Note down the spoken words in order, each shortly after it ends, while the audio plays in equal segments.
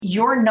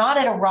you're not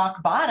at a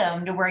rock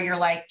bottom to where you're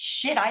like,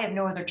 shit, I have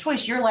no other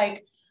choice. You're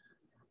like,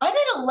 I'm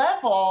at a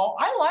level,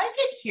 I like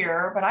it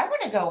here, but I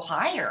want to go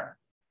higher.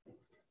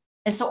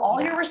 And so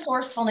all your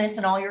resourcefulness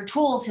and all your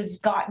tools has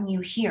gotten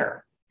you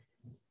here.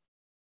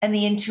 And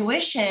the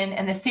intuition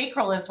and the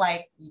sacral is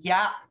like,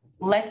 yeah,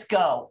 let's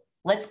go.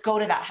 Let's go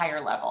to that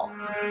higher level.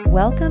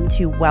 Welcome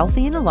to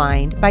Wealthy and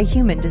Aligned by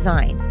Human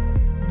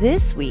Design.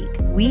 This week,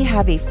 we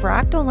have a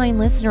Fractal Line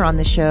listener on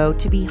the show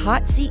to be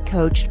hot seat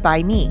coached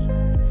by me.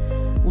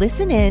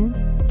 Listen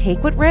in,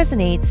 take what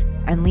resonates,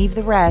 and leave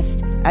the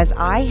rest as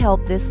I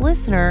help this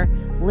listener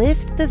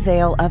lift the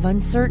veil of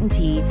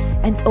uncertainty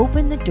and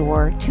open the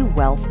door to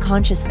wealth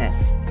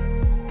consciousness.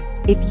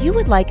 If you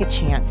would like a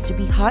chance to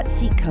be hot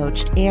seat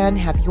coached and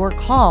have your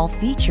call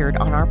featured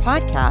on our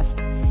podcast,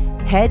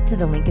 head to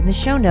the link in the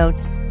show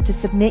notes to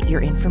submit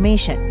your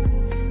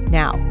information.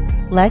 Now,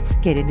 let's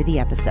get into the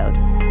episode.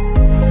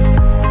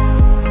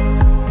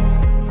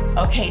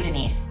 Okay,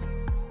 Denise.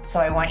 So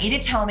I want you to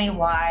tell me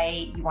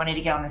why you wanted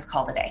to get on this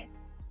call today.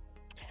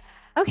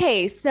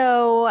 Okay,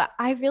 so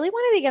I really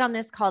wanted to get on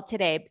this call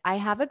today. I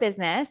have a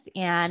business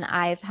and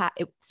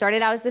it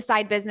started out as the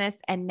side business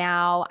and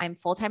now I'm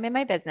full-time in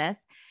my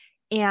business.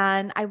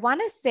 And I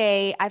want to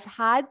say I've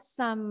had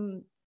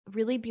some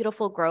really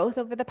beautiful growth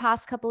over the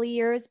past couple of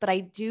years, but I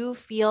do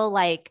feel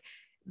like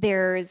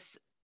there's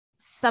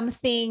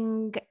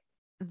something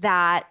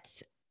that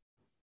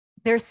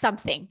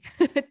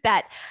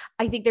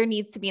I think there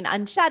needs to be an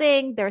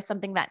unshedding. There's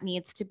something that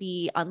needs to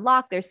be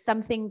unlocked. There's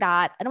something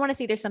that I don't want to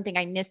say there's something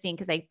I'm missing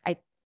because I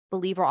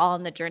believe we're all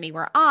on the journey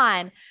we're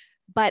on,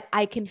 but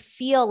I can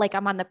feel like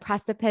I'm on the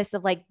precipice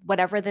of like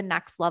whatever the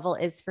next level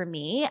is for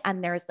me.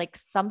 And there's like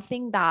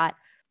something that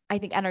I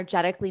think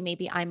energetically,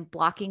 maybe I'm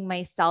blocking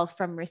myself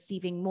from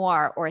receiving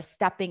more or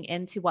stepping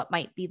into what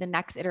might be the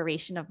next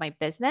iteration of my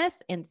business.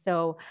 And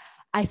so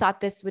I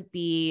thought this would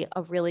be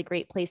a really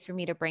great place for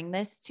me to bring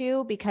this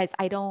to because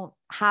I'm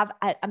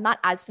not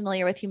as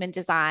familiar with human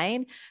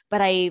design, but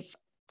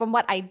from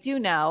what I do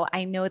know,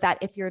 I know that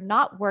if you're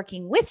not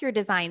working with your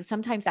design,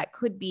 sometimes that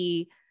could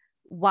be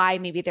why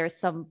maybe there's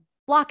some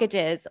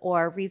blockages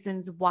or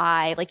reasons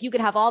why, like you could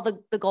have all the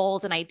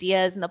goals and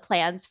ideas and the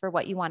plans for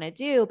what you want to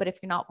do, but if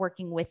you're not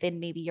working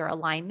within maybe your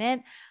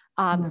alignment.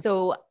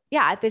 So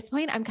yeah, at this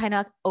point, I'm kind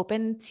of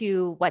open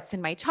to what's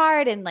in my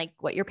chart and like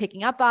what you're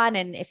picking up on.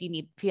 And if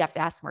you have to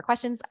ask more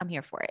questions, I'm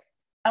here for it.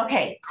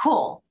 Okay,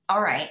 cool.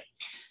 All right.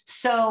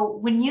 So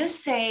when you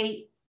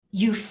say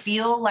you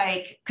feel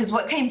like, because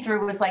what came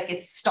through was like,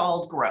 it's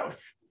stalled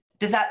growth.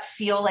 Does that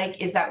feel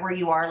like, is that where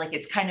you are? Like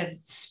it's kind of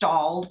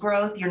stalled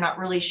growth. You're not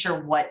really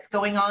sure what's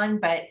going on,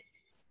 but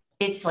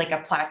it's like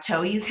a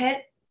plateau you've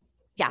hit.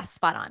 Yeah,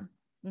 spot on.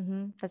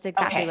 Mm-hmm. That's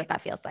exactly what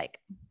that feels like.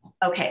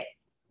 Okay.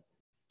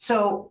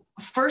 So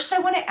first I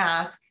want to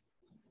ask,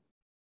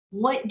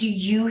 what do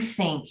you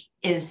think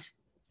is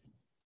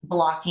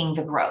blocking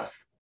the growth?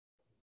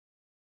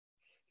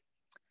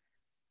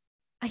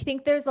 I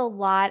think there's a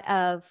lot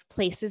of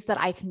places that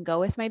I can go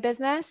with my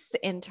business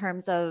in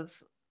terms of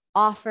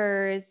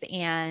offers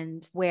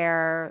and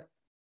where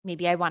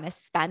maybe I want to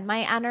spend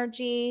my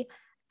energy.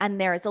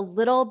 And there's a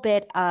little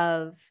bit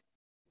of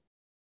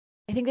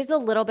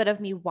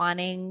me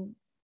wanting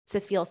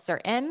to feel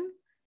certain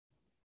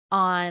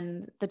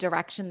on the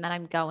direction that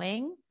I'm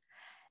going.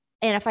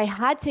 And if I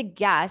had to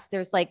guess,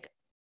 there's like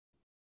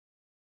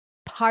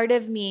part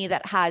of me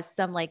that has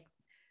some like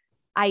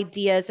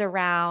ideas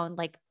around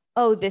like,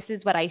 oh, this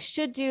is what I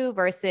should do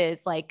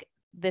versus like,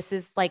 this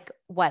is like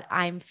what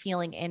I'm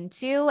feeling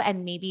into.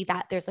 And maybe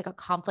that there's like a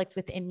conflict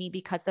within me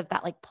because of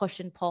that like push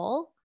and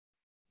pull.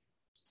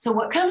 So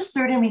what comes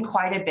through to me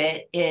quite a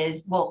bit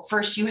is, well,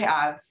 first you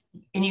have,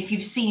 and if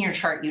you've seen your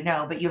chart, you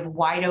know, but you have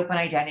wide open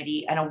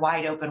identity and a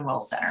wide open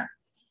will center.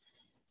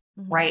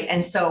 Right.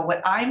 And so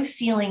what I'm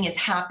feeling is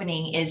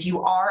happening is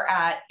you are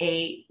at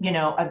a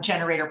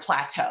generator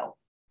plateau,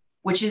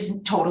 which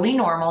is totally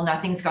normal.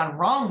 Nothing's gone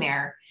wrong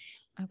there.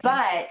 Okay.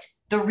 But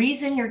the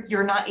reason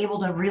you're not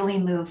able to really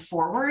move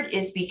forward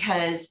is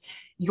because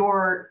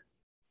you're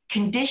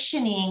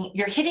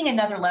hitting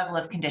another level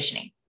of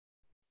conditioning.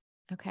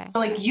 Okay. So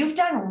like you've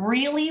done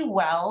really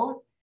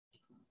well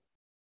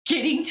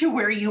getting to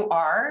where you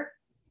are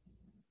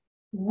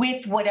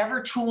with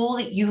whatever tool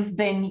that you've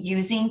been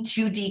using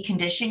to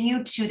decondition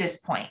you to this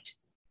point.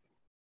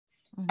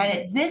 Mm-hmm. And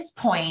at this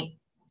point,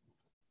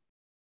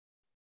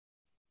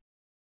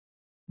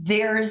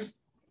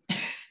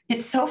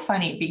 it's so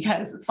funny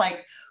because it's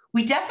like,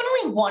 we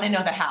definitely want to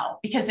know the how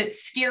because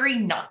it's scary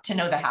not to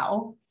know the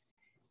how.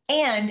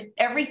 And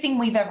everything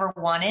we've ever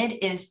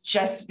wanted is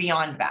just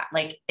beyond that.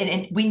 Like,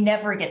 and we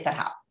never get the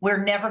how.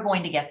 We're never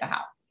going to get the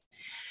how.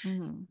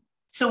 Mm-hmm.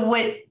 So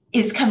what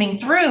is coming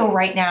through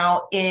right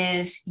now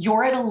is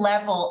you're at a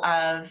level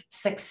of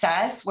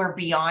success where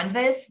beyond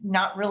this,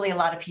 not really a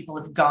lot of people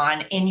have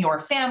gone in your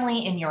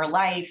family, in your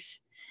life,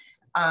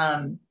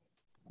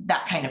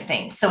 that kind of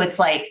thing. So it's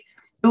like,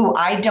 ooh,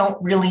 I don't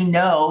really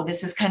know.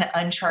 This is kind of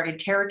uncharted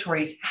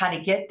territories, how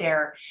to get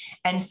there.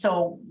 And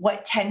so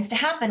what tends to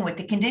happen with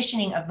the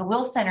conditioning of the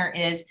will center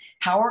is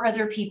how are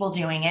other people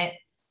doing it?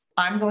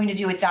 I'm going to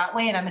do it that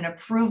way. And I'm going to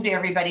prove to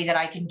everybody that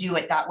I can do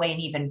it that way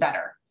and even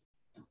better.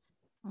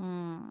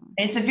 And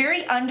it's a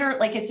very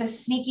it's a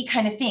sneaky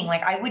kind of thing.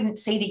 Like, I wouldn't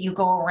say that you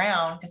go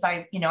around, because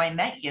I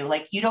met you,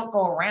 like, you don't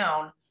go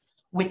around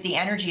with the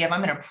energy of,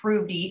 I'm going to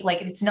prove to you,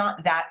 like, it's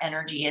not that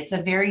energy. It's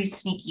a very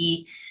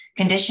sneaky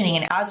conditioning.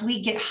 And as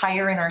we get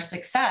higher in our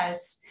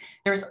success,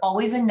 there's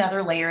always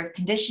another layer of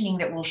conditioning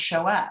that will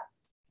show up.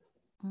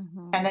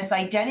 And this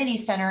identity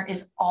center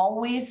is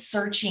always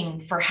searching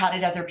for, how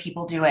did other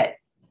people do it?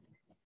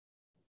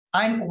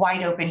 I'm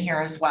wide open here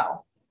as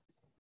well.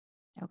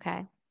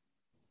 Okay.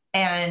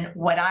 And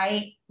what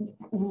I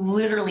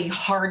literally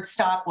hard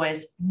stop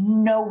was,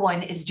 no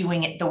one is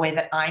doing it the way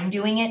that I'm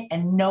doing it.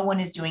 And no one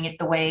is doing it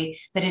the way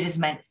that it is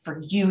meant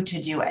for you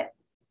to do it.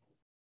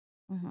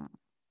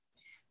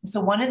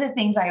 So one of the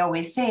things I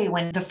always say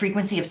when the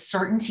frequency of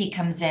certainty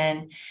comes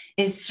in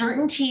is,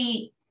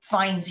 certainty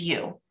finds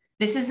you.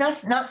 This is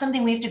not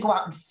something we have to go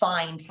out and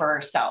find for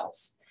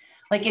ourselves.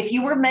 Like, if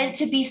you were meant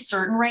to be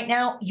certain right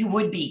now, you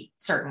would be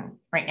certain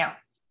right now.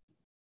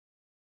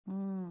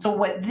 So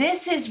what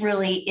this is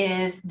really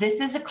is,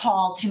 this is a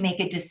call to make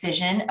a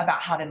decision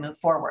about how to move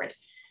forward.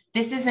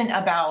 This isn't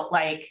about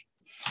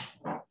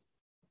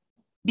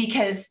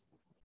because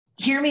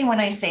hear me when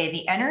I say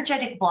the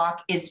energetic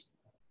block is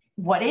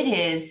what it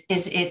is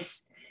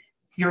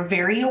you're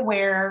very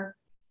aware.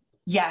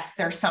 Yes,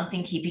 there's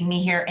something keeping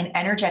me here. And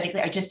energetically,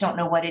 I just don't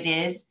know what it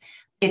is.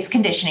 It's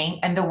conditioning.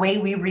 And the way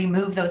we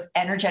remove those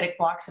energetic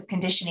blocks of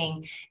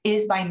conditioning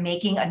is by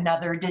making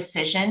another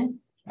decision,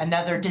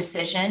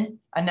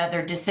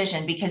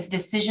 because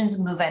decisions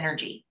move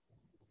energy.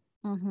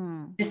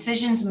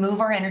 Decisions move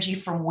our energy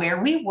from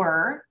where we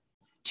were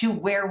to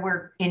where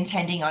we're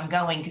intending on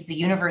going, because the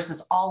universe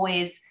is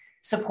always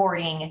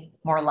supporting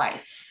more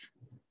life.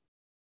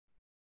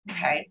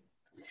 Okay.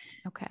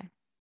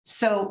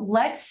 So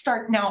let's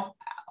start now.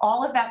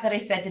 All of that I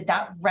said, did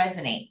that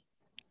resonate?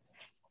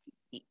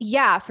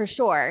 Yeah, for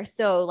sure.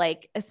 So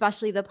like,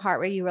 especially the part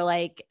where you were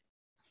like,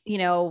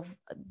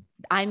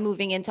 I'm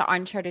moving into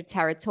uncharted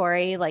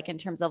territory, like in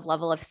terms of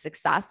level of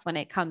success when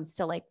it comes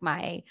to like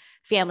my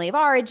family of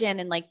origin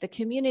and like the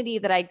community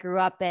that I grew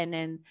up in.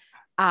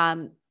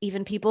 And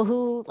even people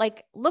who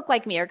like look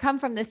like me or come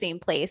from the same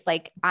place,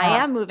 like I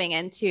am moving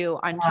into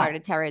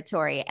uncharted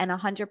territory, and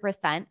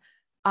 100%.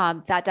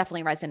 That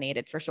definitely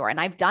resonated for sure. And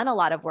I've done a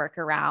lot of work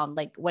around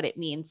like what it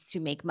means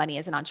to make money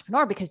as an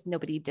entrepreneur, because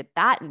nobody did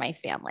that in my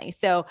family.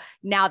 So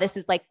now this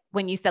is like,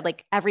 when you said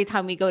like, every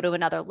time we go to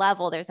another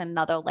level, there's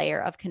another layer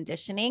of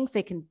conditioning. So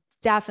I can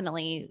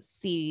definitely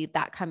see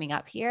that coming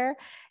up here.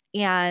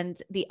 And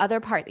the other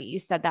part that you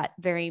said that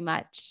very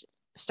much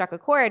struck a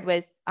chord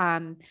was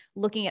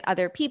looking at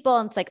other people,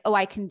 and it's like, oh,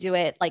 I can do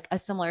it like a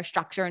similar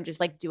structure and just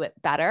like do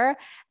it better.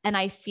 And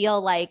I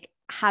feel like,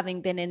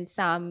 having been in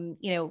some,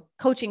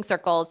 coaching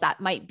circles, that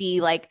might be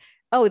like,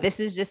 oh, this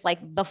is just like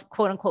the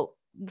quote unquote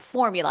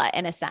formula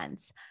in a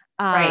sense.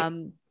 Right.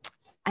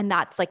 And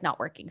that's like not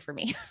working for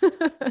me.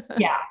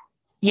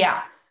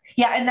 Yeah.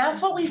 And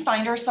that's what we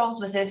find ourselves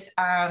with this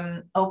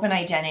open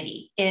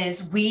identity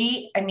is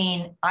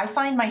I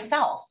find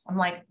myself, I'm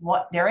like,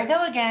 what, there I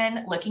go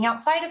again, looking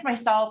outside of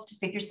myself to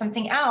figure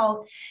something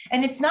out.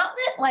 And it's not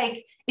that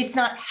like, it's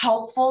not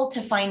helpful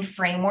to find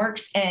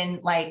frameworks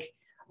and like,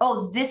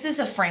 oh, this is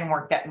a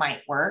framework that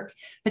might work,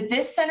 but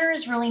this center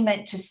is really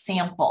meant to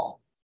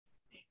sample.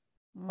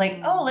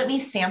 Like, oh, let me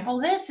sample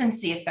this and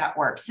see if that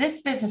works.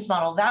 This business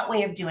model, that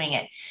way of doing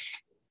it.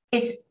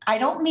 I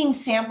don't mean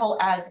sample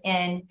as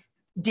in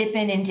dip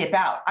in and dip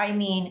out. I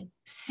mean,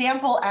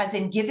 sample as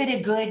in give it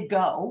a good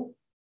go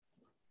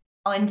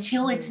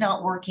until it's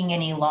not working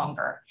any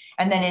longer.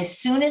 And then as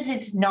soon as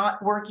it's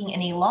not working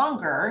any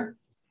longer,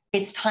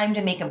 it's time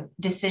to make a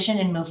decision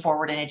and move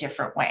forward in a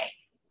different way.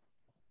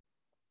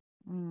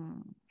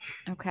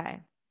 Okay.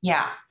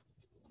 Yeah.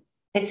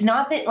 It's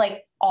not that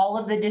like all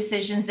of the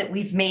decisions that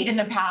we've made in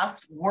the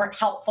past weren't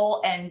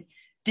helpful and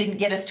didn't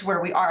get us to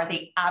where we are.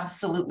 They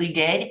absolutely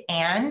did.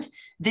 And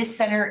this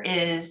center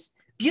is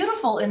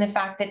beautiful in the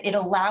fact that it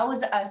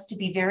allows us to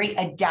be very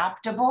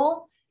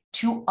adaptable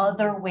to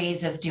other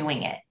ways of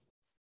doing it.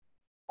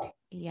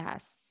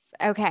 Yes.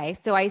 Okay.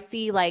 So I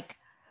see like,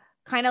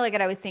 kind of like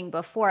what I was saying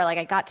before, like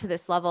I got to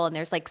this level and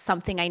there's like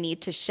something I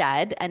need to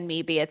shed. And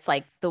maybe it's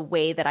like the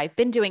way that I've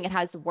been doing it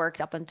has worked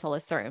up until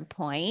a certain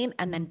point,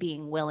 and then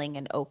being willing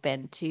and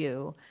open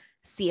to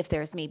see if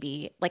there's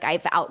maybe like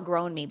I've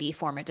outgrown maybe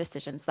former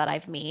decisions that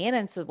I've made.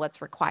 And so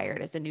what's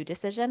required is a new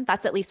decision.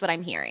 That's at least what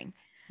I'm hearing.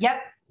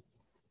 Yep.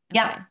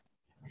 Yeah. Okay.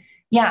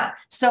 Yeah.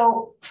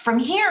 So from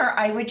here,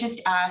 I would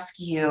just ask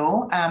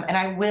you, and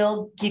I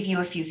will give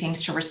you a few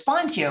things to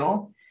respond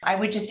to. I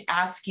would just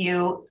ask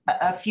you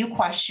a few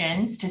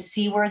questions to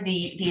see where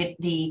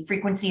the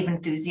frequency of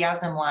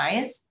enthusiasm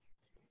lies.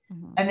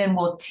 And then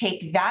we'll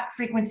take that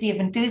frequency of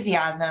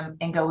enthusiasm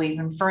and go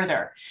even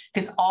further.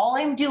 Because all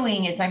I'm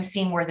doing is I'm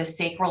seeing where the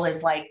sacral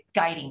is like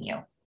guiding you.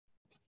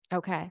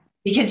 Okay.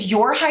 Because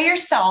your higher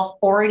self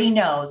already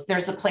knows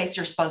there's a place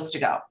you're supposed to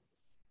go.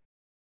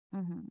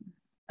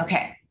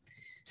 Okay.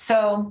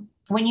 So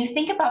when you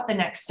think about the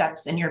next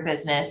steps in your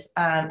business,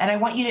 and I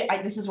want you to,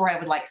 this is where I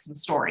would like some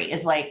story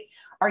is like,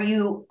 are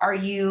you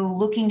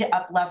looking to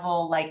up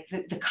level like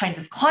the kinds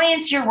of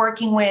clients you're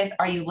working with?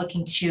 Are you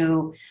looking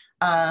to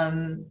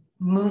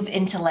move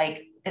into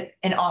like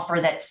an offer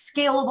that's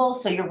scalable?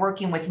 So you're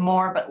working with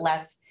more, but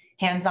less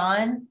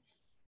hands-on.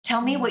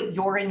 Tell me what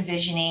you're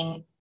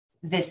envisioning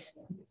this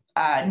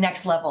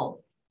next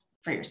level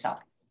for yourself.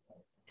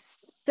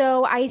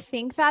 So I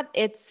think that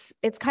it's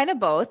kind of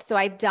both. So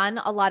I've done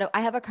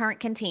I have a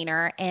current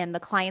container, and the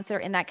clients that are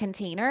in that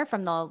container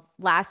from the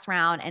last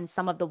round and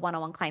some of the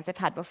one-on-one clients I've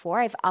had before,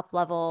 I've up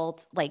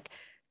leveled like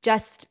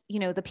just,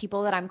 the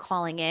people that I'm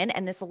calling in.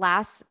 And this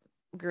last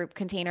group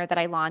container that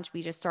I launched,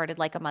 we just started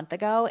like a month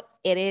ago.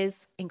 It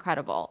is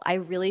incredible. I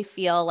really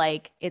feel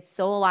like it's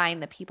so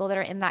aligned. The people that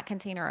are in that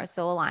container are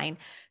so aligned.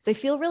 So I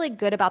feel really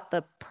good about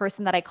the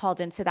person that I called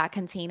into that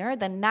container.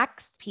 The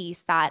next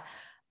piece that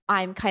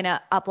I'm kind of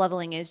up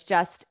leveling is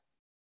just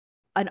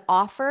an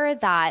offer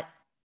that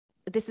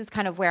this is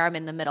kind of where I'm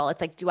in the middle. It's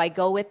like, do I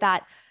go with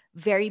that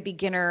very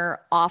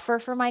beginner offer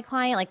for my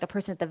client, like the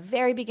person at the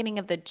very beginning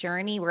of the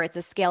journey where it's a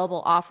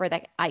scalable offer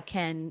that I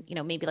can,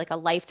 maybe like a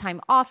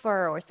lifetime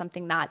offer or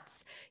something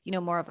that's,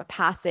 more of a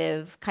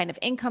passive kind of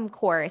income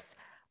course?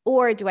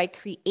 Or do I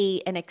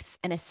create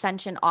an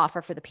ascension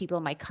offer for the people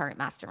in my current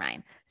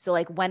mastermind? So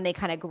like when they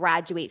kind of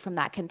graduate from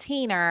that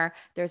container,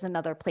 there's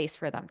another place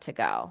for them to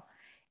go.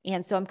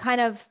 And so I'm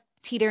kind of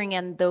teetering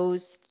in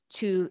those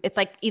two. It's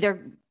like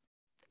either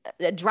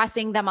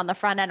addressing them on the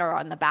front end or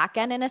on the back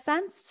end in a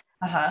sense.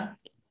 Uh-huh.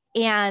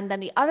 And then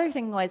the other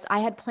thing was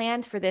I had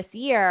planned for this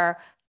year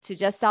to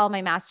just sell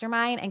my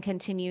mastermind and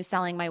continue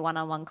selling my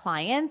one-on-one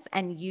clients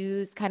and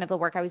use kind of the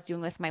work I was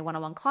doing with my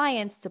one-on-one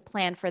clients to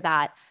plan for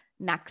that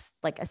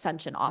next like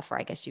ascension offer,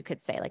 I guess you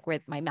could say, like where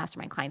my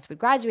mastermind clients would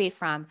graduate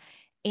from.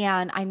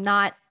 And I'm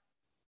not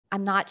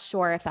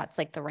sure if that's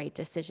like the right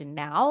decision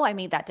now. I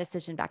made that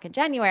decision back in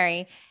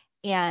January,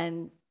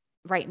 and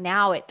right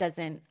now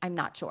I'm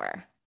not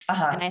sure.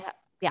 Uh-huh. And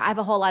I have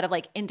a whole lot of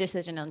like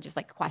indecision and just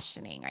like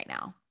questioning right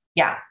now.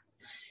 Yeah.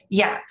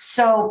 Yeah.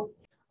 So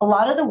a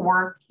lot of the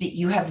work that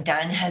you have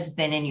done has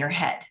been in your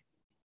head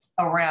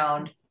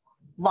around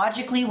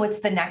logically, what's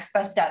the next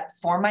best step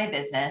for my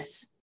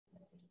business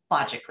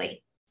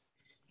logically.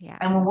 Yeah.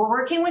 And when we're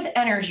working with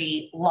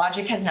energy,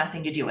 logic has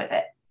nothing to do with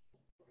it.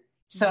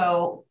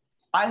 So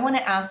I want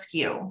to ask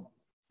you,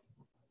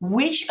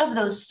 which of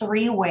those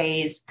three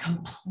ways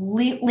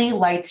completely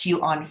lights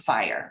you on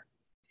fire?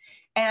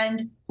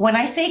 And when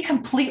I say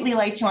completely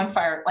lights you on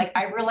fire, like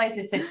I realize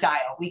it's a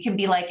dial. We can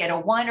be like at a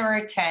 1 or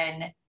a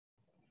 10,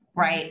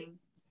 right?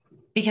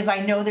 Because I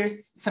know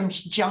there's some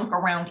junk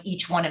around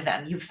each one of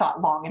them. You've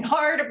thought long and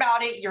hard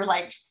about it. You're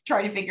like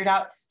trying to figure it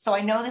out. So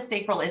I know the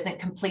sacral isn't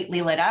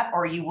completely lit up,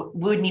 or it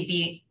wouldn't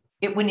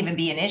even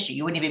be an issue.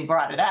 You wouldn't even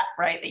brought it up,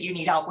 right? That you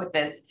need help with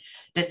this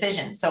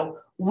decision. So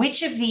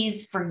which of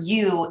these for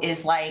you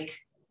is like,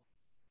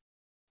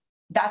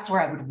 that's where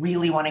I would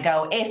really want to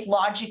go if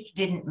logic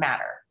didn't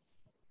matter?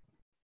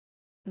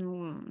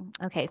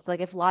 Okay. So like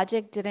if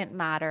logic didn't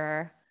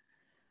matter,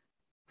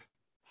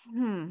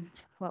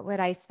 what would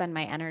I spend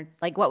my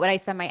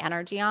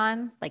energy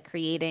on? Like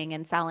creating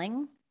and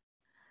selling?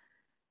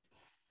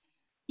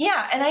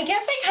 Yeah. And I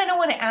guess I kind of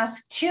want to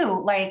ask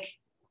too, like,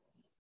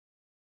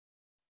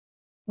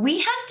 we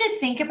have to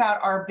think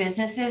about our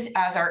businesses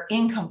as our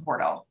income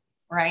portal,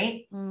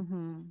 right?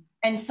 Mm-hmm.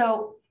 And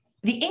so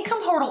the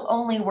income portal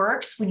only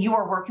works when you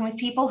are working with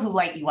people who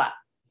light you up,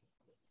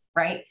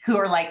 right? Who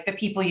are like the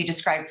people you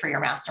described for your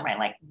mastermind.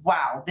 Like,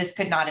 wow, this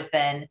could not have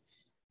been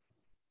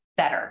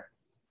better.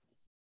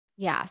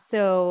 Yeah.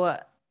 So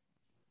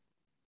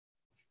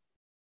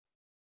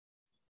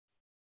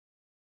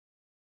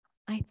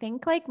I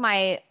think like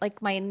my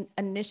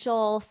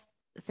initial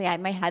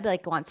my head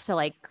like wants to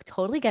like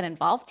totally get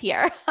involved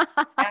here. Yeah.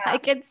 I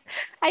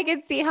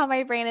could see how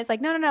my brain is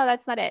like, no,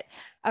 that's not it.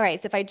 All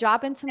right. So if I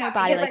drop into my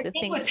body, like I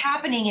think what's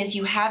happening is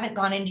you haven't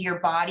gone into your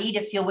body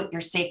to feel what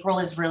your sacral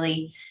is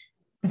really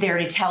there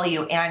to tell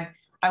you. And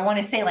I want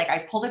to say, like, I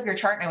pulled up your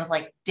chart and I was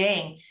like,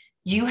 dang,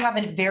 you have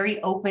a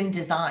very open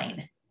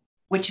design,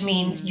 which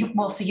means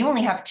so you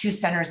only have two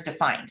centers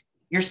defined,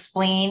 your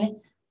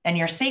spleen and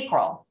your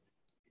sacral.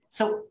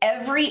 So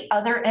every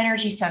other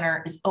energy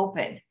center is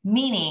open,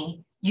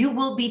 meaning you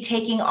will be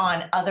taking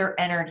on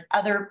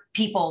other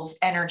people's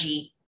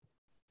energy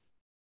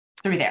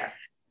through there.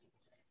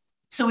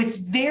 So it's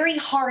very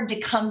hard to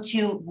come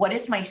to what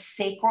is my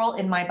sacral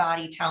in my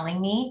body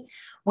telling me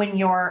when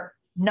you're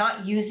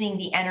not using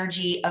the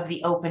energy of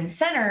the open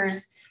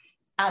centers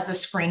as a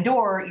screen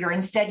door. You're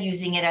instead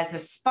using it as a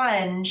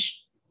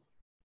sponge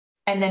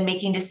and then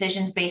making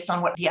decisions based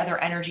on what the other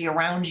energy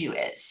around you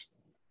is.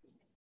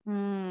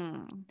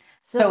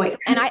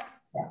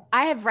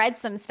 I have read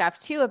some stuff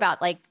too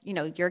about like,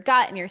 your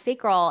gut and your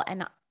sacral.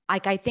 And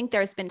like, I think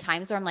there's been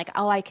times where I'm like,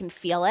 oh, I can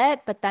feel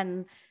it. But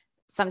then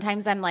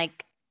sometimes I'm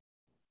like,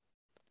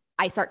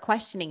 I start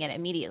questioning it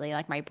immediately.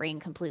 Like my brain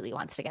completely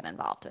wants to get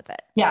involved with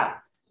it. Yeah.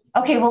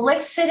 Okay. Well,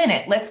 let's sit in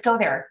it. Let's go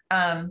there.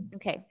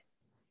 Okay.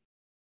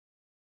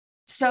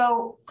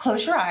 So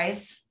close your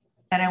eyes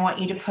and I want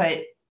you to put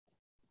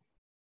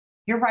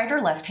your right or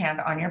left hand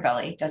on your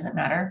belly, doesn't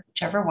matter,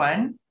 whichever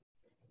one,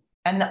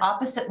 and the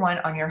opposite one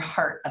on your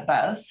heart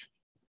above.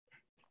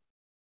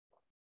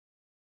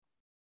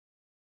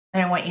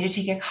 And I want you to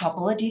take a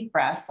couple of deep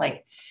breaths,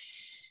 like,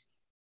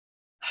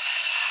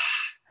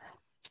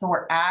 so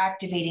we're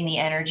activating the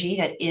energy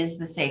that is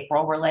the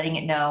sacral. We're letting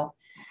it know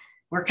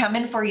we're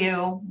coming for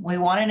you. We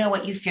want to know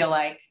what you feel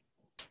like.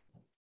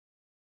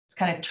 Let's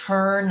kind of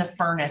turn the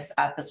furnace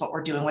up is what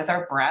we're doing with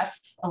our breath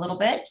a little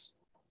bit.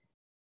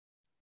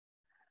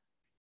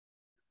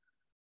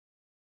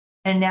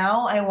 And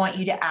now I want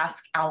you to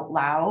ask out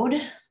loud.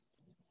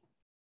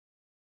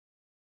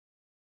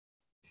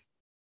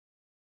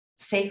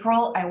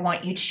 Sacral, I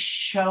want you to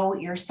show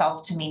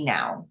yourself to me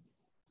now.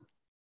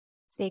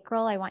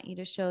 Sacral, I want you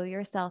to show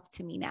yourself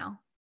to me now.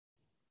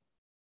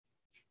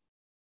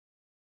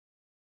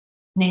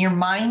 And in your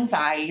mind's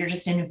eye, you're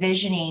just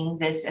envisioning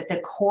this at the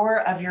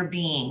core of your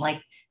being,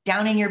 like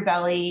down in your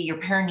belly, your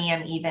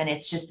perineum even.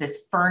 It's just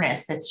this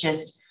furnace that's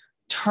just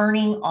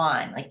turning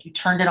on. Like you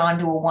turned it on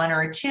to a 1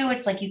 or a 2.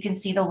 It's like you can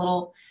see the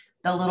little,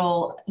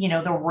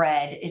 the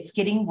red. It's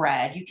getting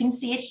red. You can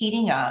see it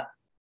heating up.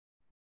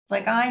 It's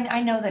like,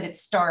 I know that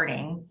it's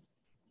starting.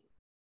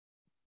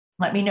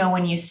 Let me know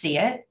when you see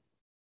it.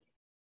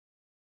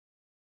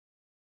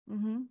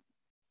 Mm-hmm.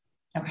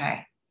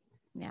 Okay.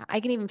 Yeah, I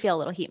can even feel a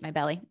little heat in my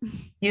belly.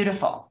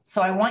 Beautiful.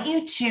 So I want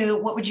you to,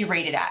 what would you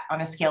rate it at on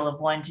a scale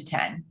of 1 to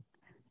 10?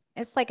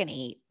 It's like an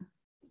 8.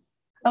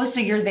 Oh, so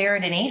you're there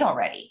at an 8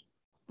 already.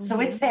 Mm-hmm. So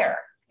it's there.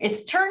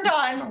 It's turned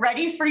on,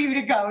 ready for you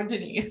to go,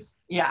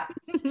 Denise. Yeah.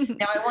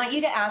 Now I want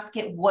you to ask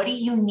it, what do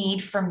you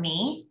need from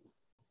me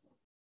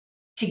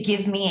to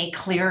give me a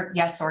clear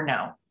yes or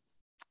no?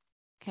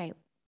 Okay.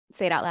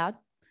 Say it out loud.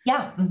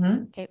 Yeah.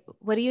 Mm-hmm. Okay.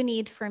 What do you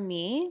need from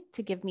me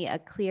to give me a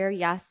clear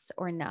yes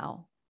or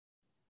no?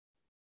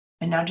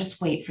 And now just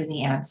wait for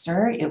the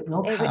answer. It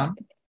will come.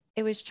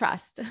 It was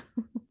trust.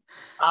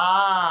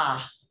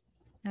 Ah.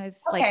 It was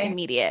like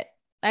immediate.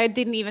 I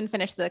didn't even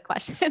finish the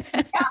question.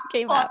 Yeah.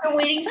 So I've been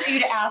waiting for you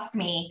to ask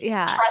me.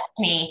 Yeah. Trust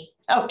me.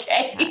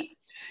 Okay. Yes.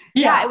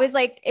 Yeah. It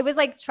was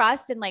like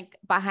trust, and like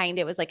behind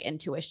it was like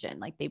intuition.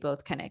 Like they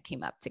both kind of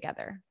came up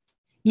together.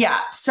 Yeah.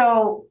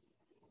 So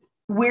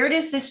where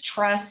does this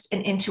trust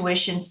and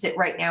intuition sit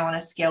right now on a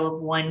scale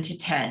of 1 to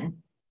 10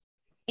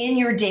 in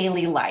your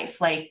daily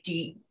life? Like,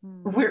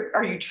 where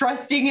are you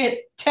trusting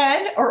it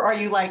 10, or are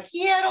you like,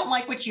 yeah, I don't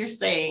like what you're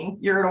saying,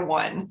 you're at a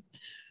 1?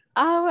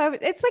 Oh,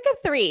 it's like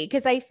a 3.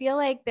 Cause I feel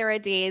like there are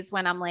days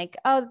when I'm like,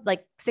 oh,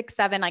 like 6,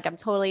 7, like I'm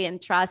totally in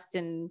trust.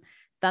 And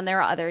then there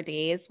are other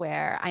days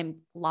where I'm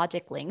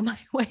logicking my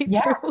way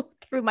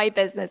through my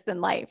business and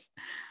life.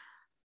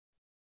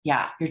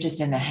 Yeah. You're just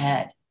in the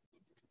head.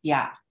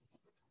 Yeah.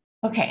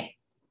 Okay.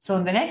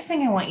 So the next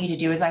thing I want you to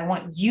do is I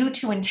want you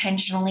to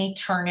intentionally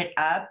turn it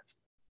up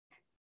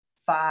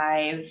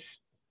 5,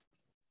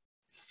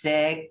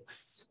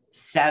 6,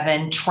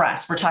 7,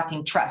 trust. We're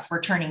talking trust.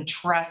 We're turning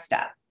trust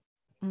up.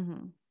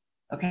 Mm-hmm.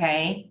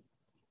 Okay.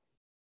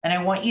 And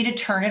I want you to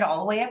turn it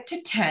all the way up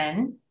to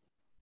 10.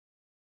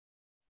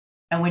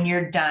 And when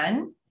you're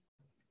done,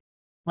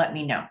 let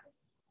me know.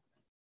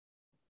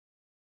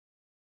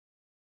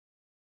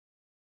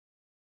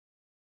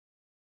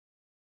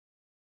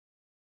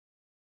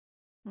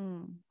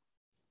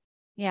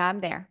 Yeah,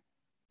 I'm there.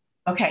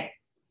 Okay.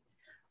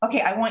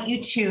 Okay. I want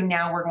you to,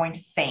 now we're going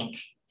to thank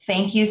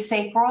you,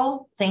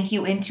 sacral. Thank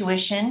you,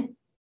 intuition.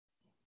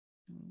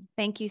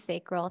 Thank you,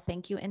 sacral.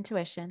 Thank you,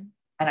 intuition.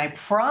 And I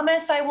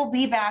promise I will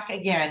be back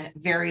again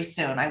very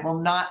soon. I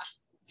will not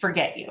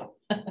forget you.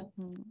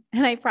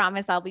 And I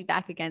promise I'll be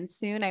back again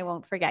soon. I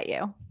won't forget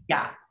you.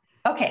 Yeah.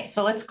 Okay.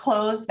 So let's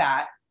close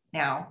that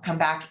now. Come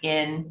back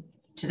in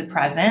to the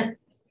present,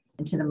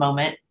 into the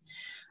moment.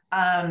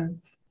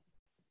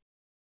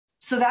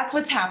 So that's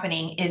what's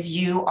happening is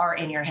you are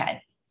in your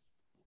head.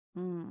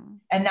 And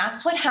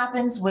that's what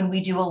happens when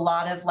we do a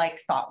lot of like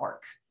thought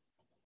work.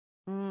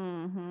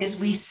 Is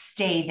we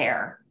stay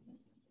there.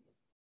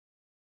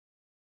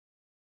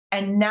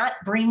 And that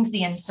brings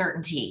the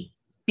uncertainty,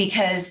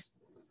 because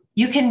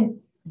you can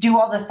do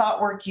all the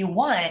thought work you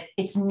want.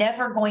 It's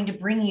never going to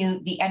bring you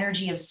the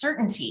energy of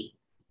certainty.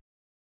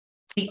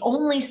 The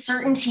only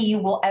certainty you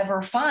will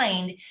ever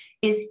find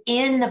is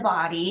in the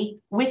body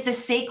with the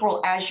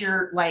sacral as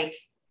you're like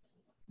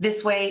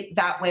this way,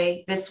 that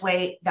way, this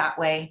way, that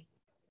way.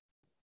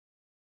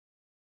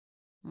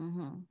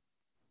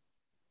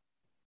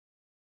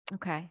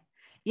 Okay.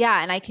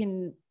 Yeah. And I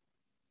can,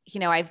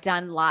 I've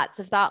done lots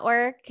of thought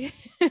work,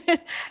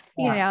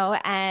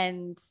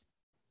 and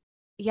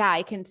yeah,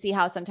 I can see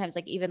how sometimes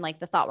like even like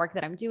the thought work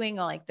that I'm doing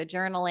or like the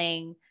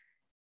journaling,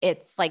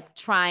 it's like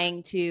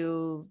trying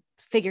to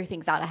figure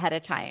things out ahead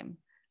of time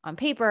on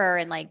paper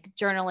and like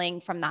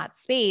journaling from that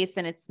space.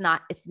 And it's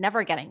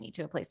never getting me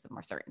to a place of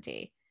more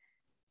certainty,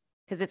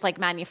 because it's like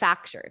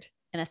manufactured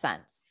in a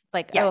sense. It's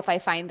like, if I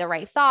find the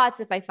right thoughts,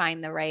 if I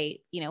find the right,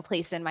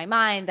 place in my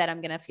mind, that I'm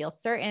going to feel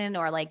certain,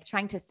 or like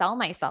trying to sell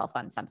myself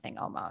on something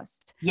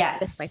almost. Yes.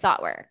 With my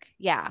thought work.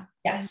 Yeah.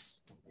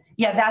 Yes.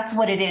 Yeah, that's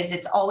what it is.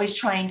 It's always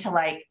trying to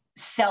like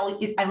sell.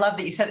 I love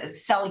that you said it,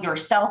 sell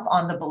yourself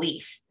on the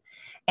belief.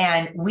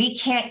 And we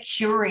can't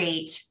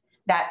curate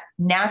that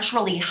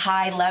naturally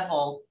high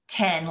level,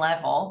 10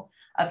 level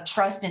of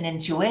trust and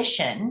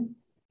intuition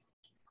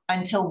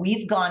until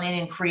we've gone in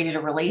and created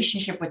a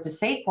relationship with the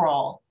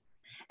sacral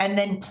and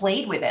then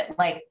played with it.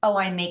 Like, oh,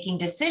 I'm making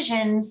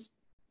decisions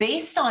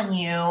based on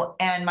you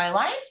and my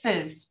life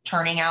is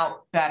turning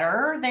out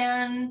better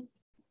than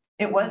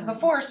it was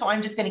before. So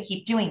I'm just going to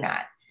keep doing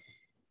that.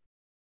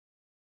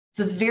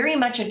 So it's very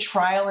much a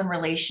trial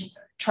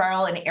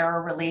and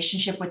error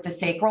relationship with the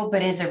sacral,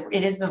 but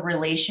it is the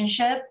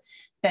relationship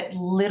that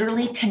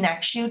literally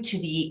connects you to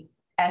the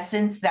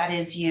essence that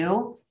is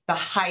you, the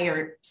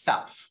higher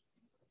self.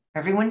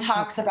 Everyone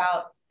talks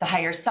about the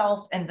higher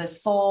self and the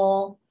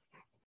soul.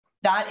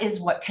 That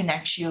is what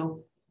connects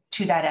you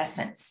to that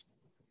essence,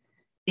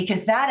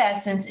 because that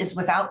essence is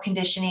without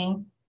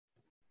conditioning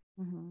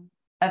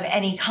of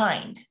any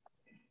kind.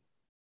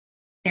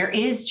 There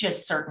is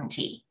just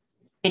certainty.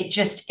 It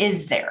just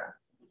is there.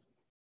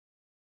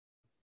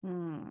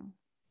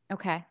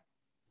 Okay.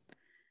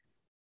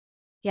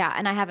 Yeah.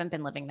 And I haven't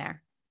been living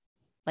there,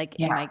 like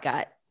in my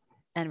gut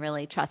and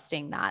really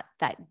trusting that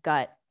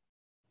gut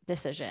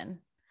decision.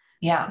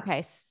 Yeah.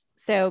 Okay.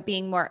 So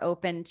being more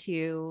open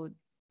to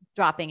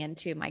dropping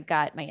into my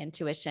gut, my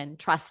intuition,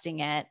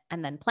 trusting it,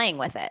 and then playing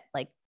with it.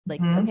 Like,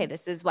 okay,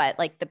 this is what,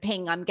 like the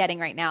ping I'm getting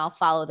right now,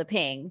 follow the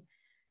ping.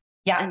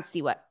 Yeah. And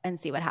see what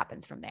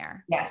happens from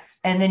there. Yes.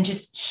 And then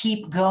just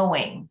keep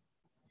going.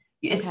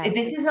 This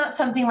is not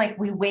something like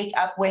we wake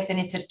up with and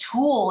it's a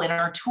tool in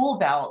our tool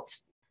belt.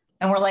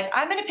 And we're like,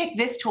 I'm going to pick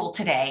this tool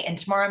today. And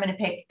tomorrow I'm going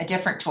to pick a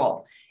different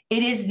tool.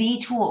 It is the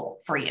tool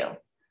for you.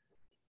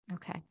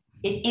 Okay.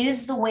 It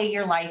is the way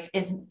your life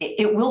is.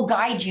 It will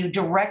guide you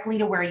directly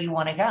to where you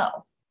want to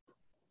go.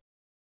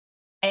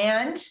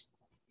 And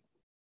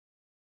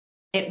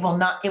it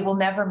will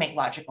never make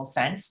logical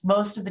sense.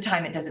 Most of the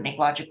time it doesn't make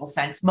logical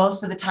sense.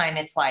 Most of the time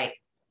it's like,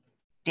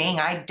 dang,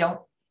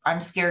 I'm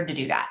scared to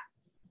do that.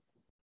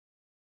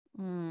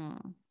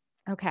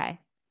 Okay.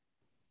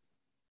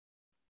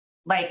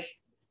 Like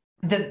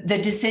the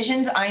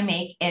decisions I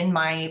make in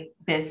my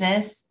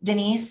business,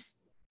 Denise,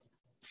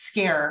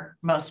 scare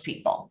most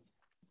people.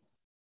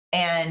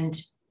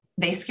 And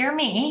they scare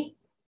me,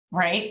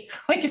 right?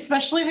 Like,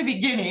 especially in the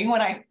beginning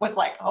when I was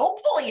like,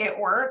 hopefully it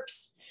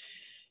works.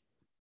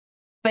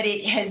 But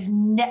it has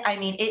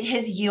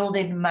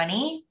yielded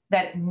money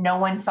that no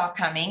one saw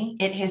coming.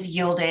 It has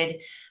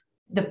yielded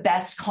the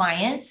best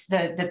clients,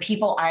 the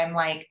people I'm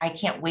like, I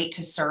can't wait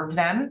to serve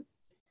them.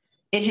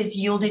 It has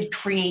yielded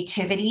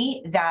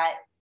creativity that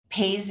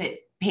pays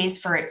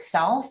for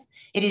itself.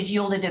 It has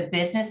yielded a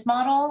business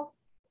model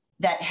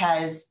that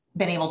has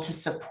been able to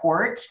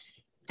support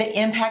the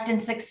impact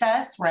and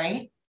success,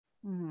 right?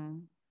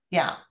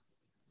 Yeah.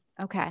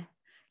 Okay.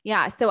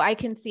 Yeah. So I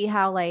can see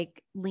how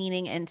like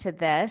leaning into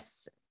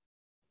this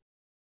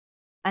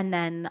and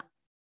then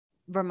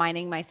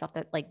reminding myself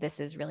that like, this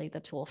is really the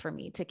tool for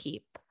me to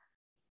keep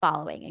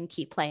following and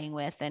keep playing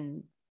with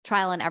and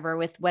trial and error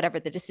with whatever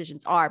the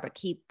decisions are, but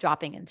keep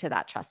dropping into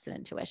that trust and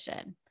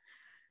intuition.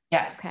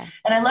 Yes. Okay.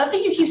 And I love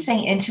that you keep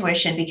saying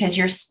intuition because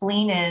your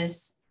spleen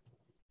is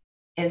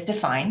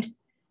defined.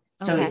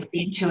 So it's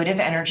the intuitive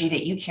energy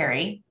that you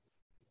carry.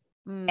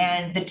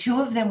 And the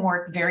two of them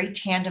work very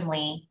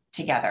tandemly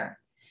together.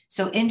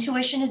 So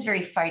intuition is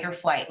very fight or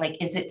flight. Like,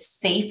 is it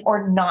safe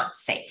or not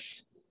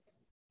safe?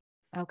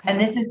 Okay. And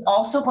this is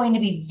also going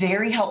to be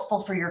very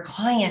helpful for your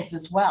clients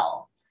as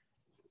well.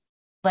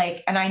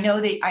 Like, and I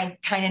know that I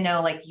kind of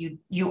know like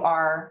you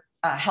are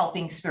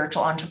helping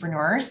spiritual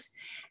entrepreneurs.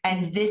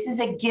 And this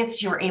is a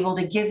gift you're able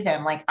to give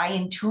them. Like, I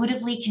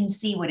intuitively can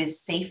see what is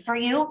safe for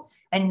you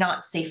and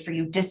not safe for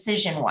you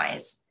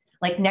decision-wise,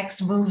 like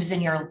next moves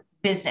in your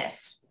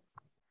business.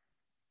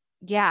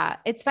 Yeah.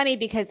 It's funny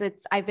because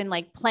I've been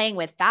like playing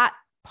with that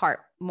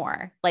part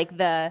more, like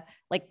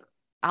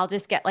I'll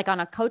just get like on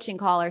a coaching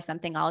call or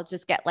something, I'll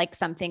just get like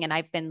something. And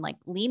I've been like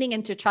leaning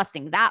into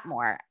trusting that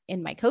more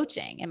in my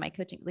coaching,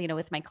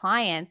 with my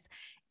clients.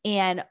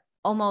 And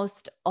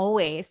almost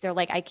always they're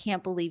like, I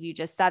can't believe you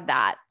just said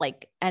that.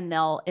 Like, and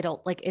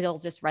it'll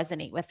just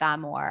resonate with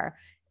them, or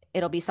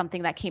it'll be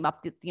something that came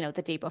up,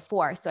 the day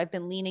before. So I've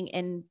been leaning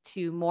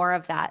into more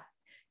of that,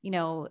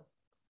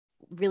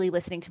 really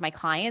listening to my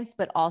clients,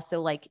 but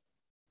also like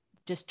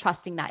just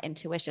trusting that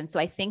intuition. So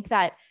I think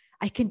that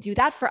I can do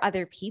that for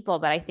other people,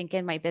 but I think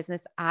in my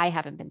business, I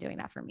haven't been doing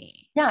that for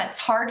me. Yeah. It's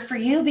hard for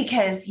you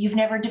because you've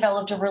never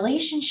developed a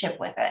relationship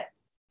with it.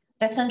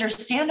 That's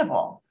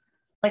understandable.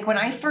 Like when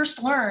I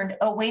first learned,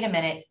 oh, wait a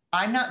minute,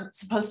 I'm not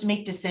supposed to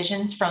make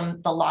decisions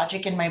from the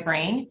logic in my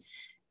brain.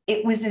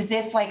 It was as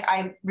if like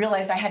I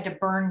realized I had to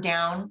burn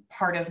down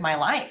part of my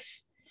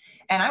life.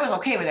 And I was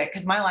okay with it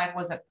because my life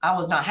I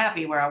was not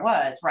happy where I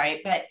was, right?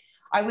 But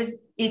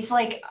it's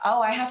like,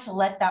 oh, I have to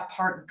let that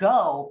part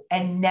go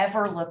and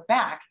never look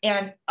back.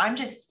 And I'm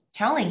just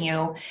telling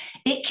you,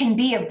 it can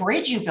be a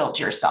bridge you build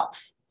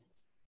yourself.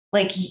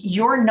 Like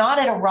you're not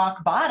at a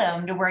rock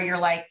bottom to where you're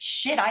like,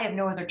 shit, I have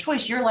no other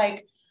choice. You're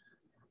like,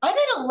 I'm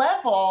at a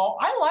level,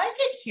 I like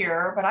it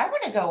here, but I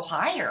want to go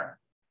higher.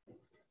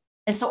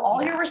 And so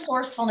all your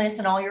resourcefulness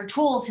and all your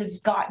tools has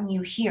gotten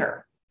you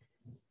here.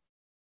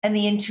 And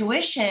the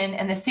intuition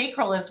and the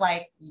sacral is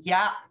like,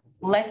 yeah,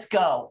 let's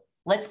go.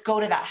 Let's go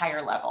to that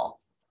higher level.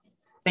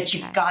 But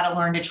you've got to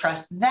learn to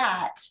trust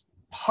that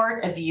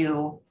part of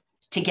you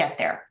to get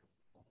there.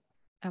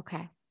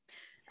 Okay.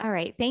 All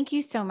right. Thank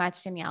you so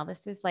much, Danielle.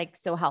 This was like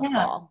so helpful.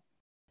 Yeah.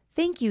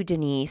 Thank you,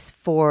 Denise,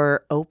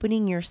 for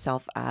opening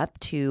yourself up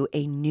to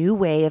a new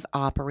way of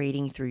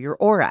operating through your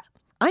aura.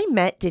 I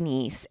met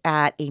Denise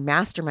at a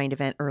mastermind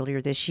event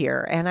earlier this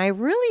year, and I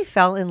really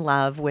fell in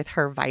love with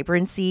her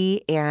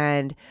vibrancy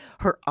and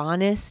her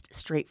honest,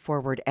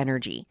 straightforward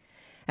energy.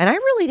 And I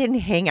really didn't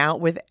hang out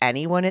with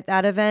anyone at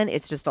that event.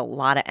 It's just a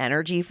lot of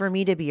energy for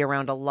me to be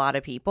around a lot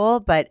of people,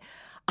 but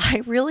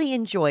I really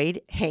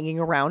enjoyed hanging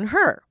around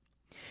her.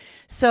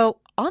 So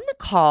on the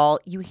call,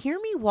 you hear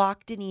me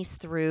walk Denise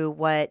through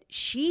what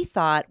she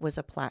thought was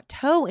a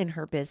plateau in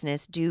her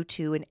business due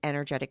to an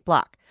energetic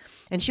block.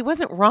 And she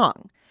wasn't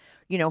wrong.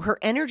 You know, her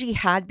energy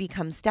had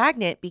become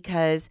stagnant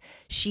because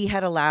she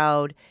had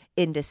allowed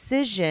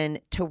indecision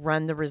to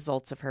run the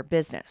results of her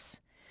business.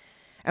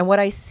 And what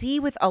I see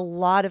with a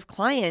lot of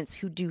clients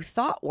who do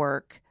thought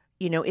work,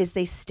 is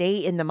they stay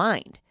in the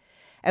mind.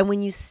 And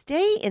when you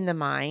stay in the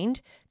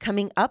mind,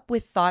 coming up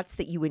with thoughts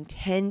that you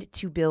intend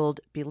to build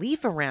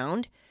belief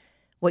around,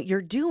 what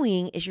you're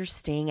doing is you're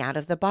staying out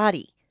of the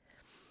body,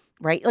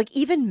 right? Like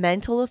even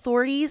mental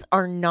authorities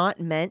are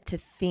not meant to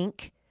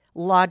think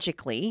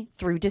logically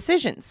through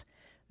decisions.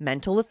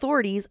 Mental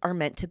authorities are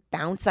meant to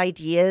bounce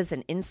ideas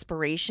and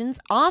inspirations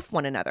off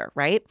one another,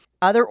 right?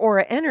 Other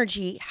aura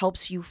energy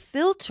helps you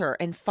filter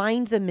and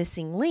find the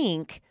missing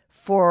link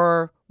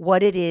for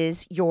what it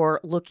is you're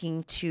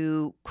looking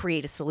to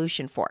create a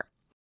solution for.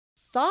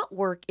 Thought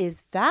work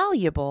is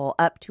valuable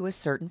up to a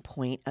certain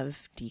point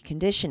of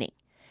deconditioning.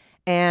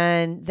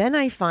 And then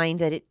I find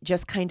that it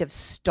just kind of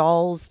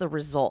stalls the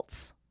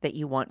results that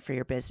you want for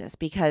your business,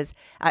 because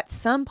at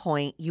some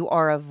point you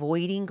are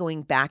avoiding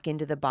going back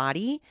into the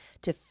body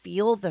to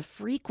feel the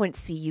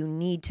frequency you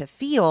need to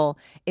feel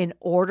in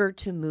order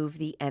to move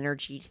the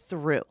energy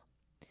through.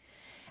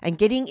 And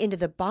getting into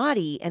the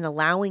body and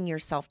allowing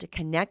yourself to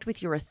connect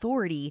with your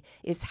authority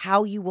is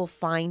how you will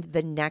find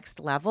the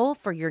next level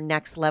for your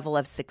next level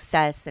of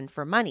success and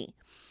for money.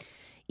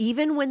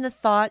 Even when the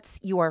thoughts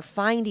you are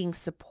finding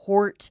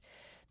support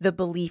the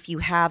belief you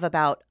have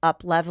about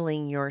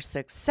up-leveling your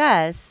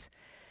success,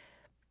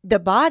 the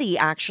body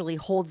actually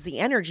holds the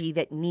energy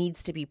that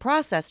needs to be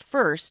processed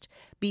first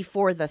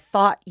before the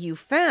thought you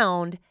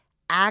found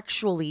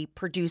actually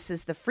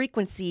produces the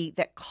frequency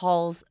that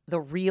calls the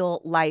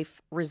real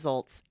life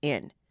results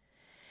in.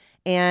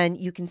 And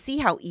you can see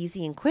how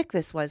easy and quick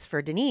this was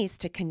for Denise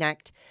to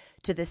connect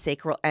to the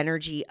sacral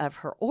energy of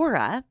her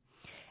aura.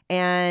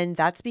 And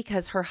that's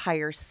because her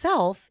higher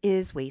self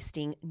is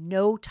wasting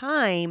no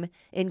time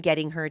in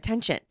getting her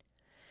attention.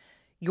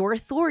 Your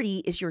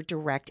authority is your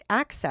direct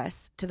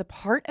access to the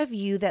part of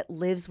you that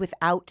lives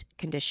without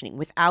conditioning,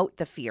 without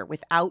the fear,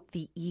 without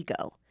the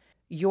ego.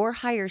 Your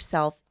higher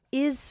self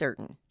is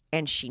certain,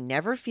 and she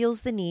never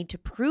feels the need to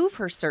prove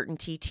her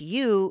certainty to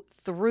you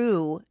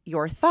through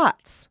your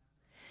thoughts.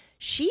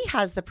 She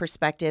has the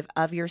perspective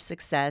of your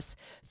success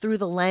through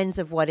the lens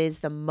of what is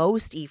the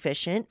most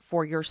efficient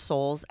for your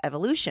soul's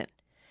evolution.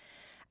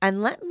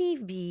 And let me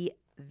be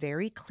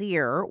very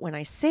clear when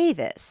I say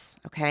this,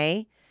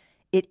 okay?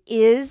 It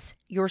is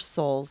your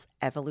soul's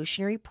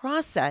evolutionary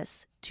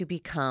process to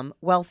become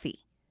wealthy.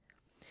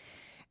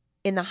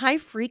 In the high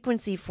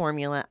frequency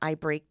formula, I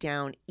break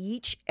down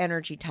each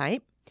energy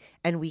type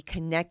and we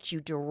connect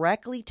you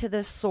directly to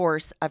the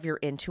source of your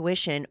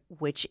intuition,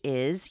 which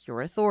is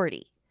your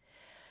authority.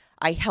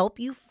 I help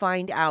you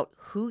find out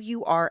who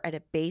you are at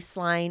a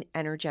baseline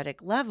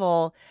energetic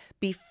level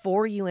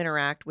before you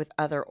interact with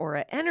other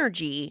aura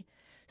energy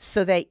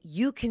so that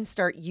you can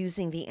start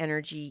using the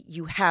energy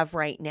you have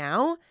right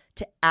now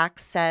to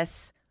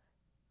access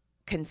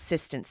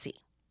consistency.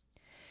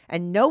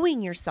 And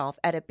knowing yourself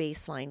at a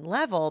baseline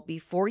level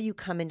before you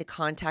come into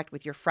contact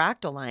with your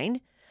fractal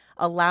line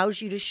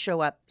allows you to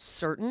show up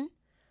certain,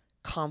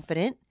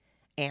 confident,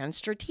 and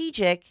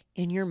strategic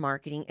in your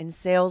marketing and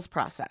sales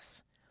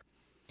process.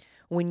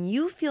 When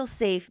you feel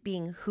safe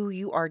being who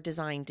you are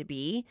designed to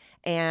be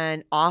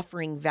and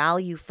offering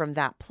value from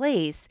that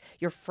place,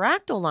 your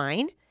fractal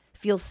line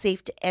feels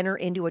safe to enter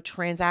into a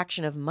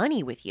transaction of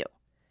money with you.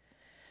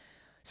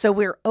 So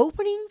we're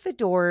opening the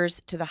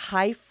doors to the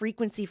high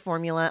frequency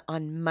formula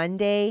on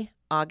Monday,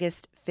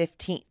 August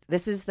 15th.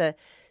 This is the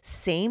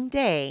same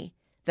day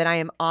that I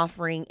am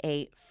offering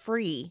a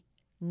free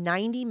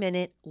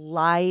 90-minute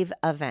live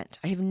event.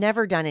 I have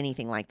never done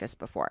anything like this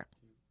before.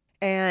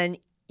 And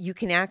you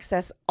can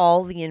access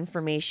all the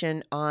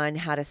information on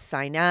how to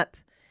sign up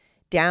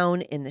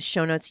down in the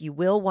show notes. You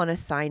will want to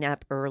sign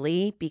up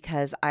early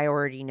because I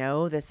already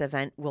know this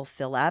event will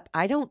fill up.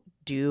 I don't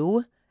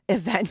do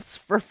events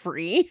for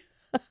free.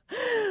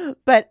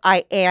 But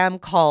I am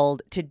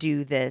called to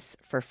do this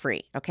for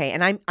free. Okay.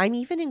 And I'm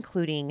even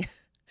including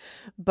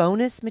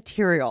bonus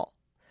material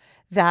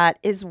that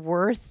is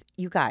worth,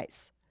 you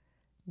guys,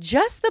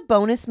 just the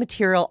bonus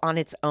material on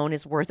its own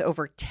is worth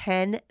over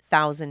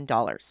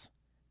 $10,000.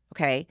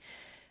 Okay.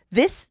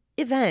 This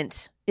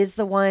event is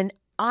the one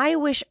I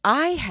wish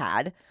I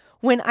had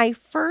when I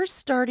first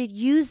started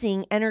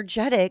using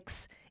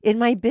energetics in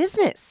my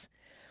business.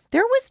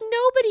 There was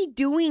nobody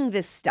doing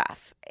this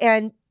stuff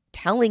and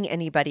telling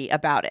anybody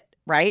about it,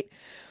 right?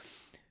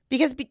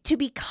 Because to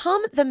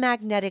become the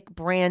magnetic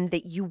brand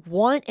that you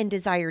want and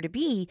desire to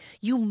be,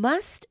 you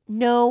must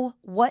know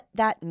what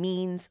that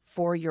means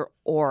for your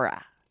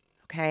aura,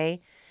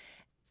 okay?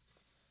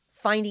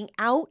 Finding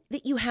out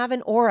that you have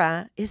an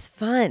aura is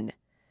fun.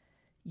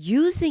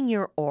 Using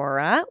your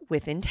aura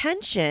with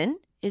intention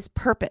is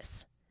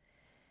purpose.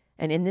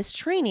 And in this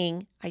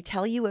training, I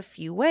tell you a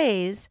few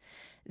ways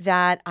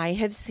that I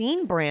have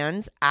seen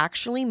brands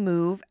actually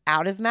move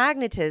out of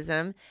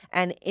magnetism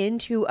and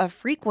into a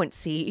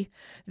frequency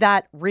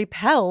that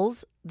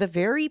repels the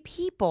very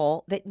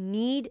people that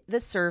need the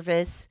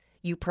service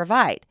you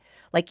provide.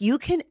 Like, you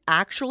can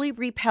actually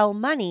repel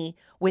money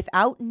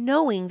without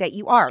knowing that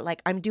you are.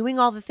 Like, I'm doing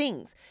all the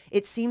things.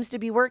 It seems to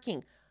be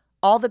working.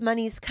 All the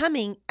money's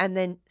coming, and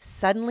then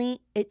suddenly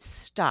it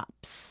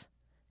stops.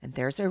 And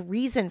there's a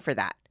reason for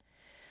that.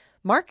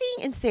 Marketing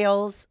and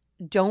sales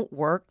don't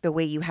work the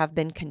way you have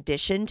been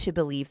conditioned to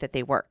believe that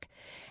they work.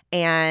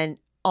 And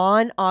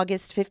on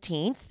August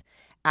 15th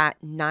at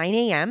 9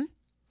 a.m.,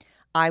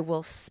 I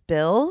will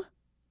spill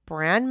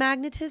brand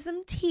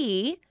magnetism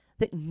tea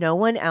that no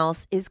one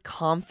else is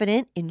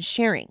confident in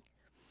sharing.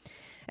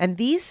 And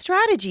these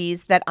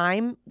strategies that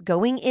I'm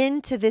going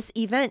into this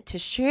event to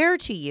share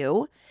to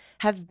you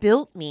have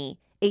built me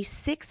a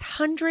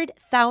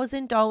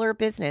 $600,000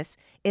 business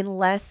in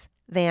less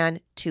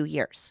than 2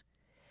 years.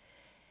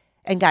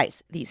 And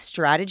guys, these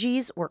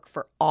strategies work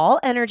for all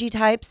energy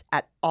types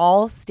at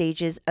all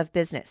stages of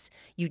business.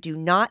 You do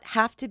not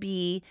have to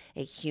be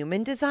a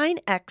human design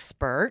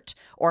expert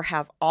or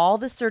have all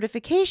the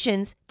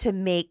certifications to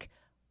make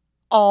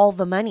all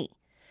the money.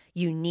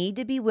 You need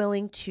to be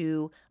willing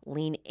to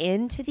lean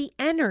into the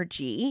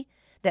energy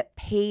that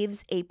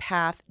paves a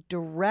path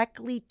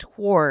directly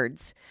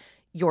towards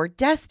your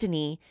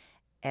destiny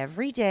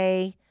every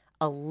day,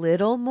 a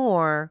little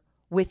more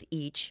with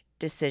each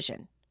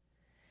decision.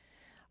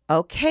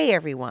 Okay,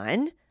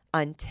 everyone,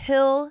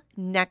 until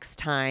next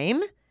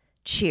time,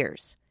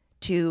 cheers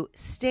to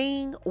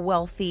staying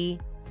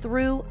wealthy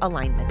through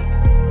alignment.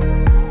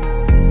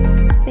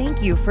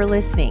 Thank you for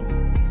listening.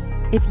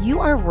 If you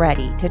are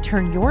ready to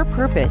turn your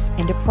purpose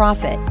into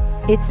profit,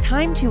 it's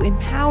time to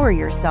empower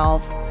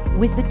yourself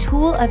with the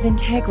tool of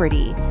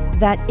integrity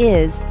that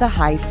is the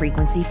high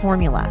frequency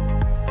formula.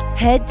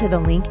 Head to the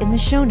link in the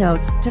show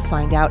notes to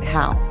find out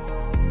how.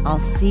 I'll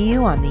see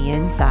you on the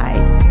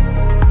inside.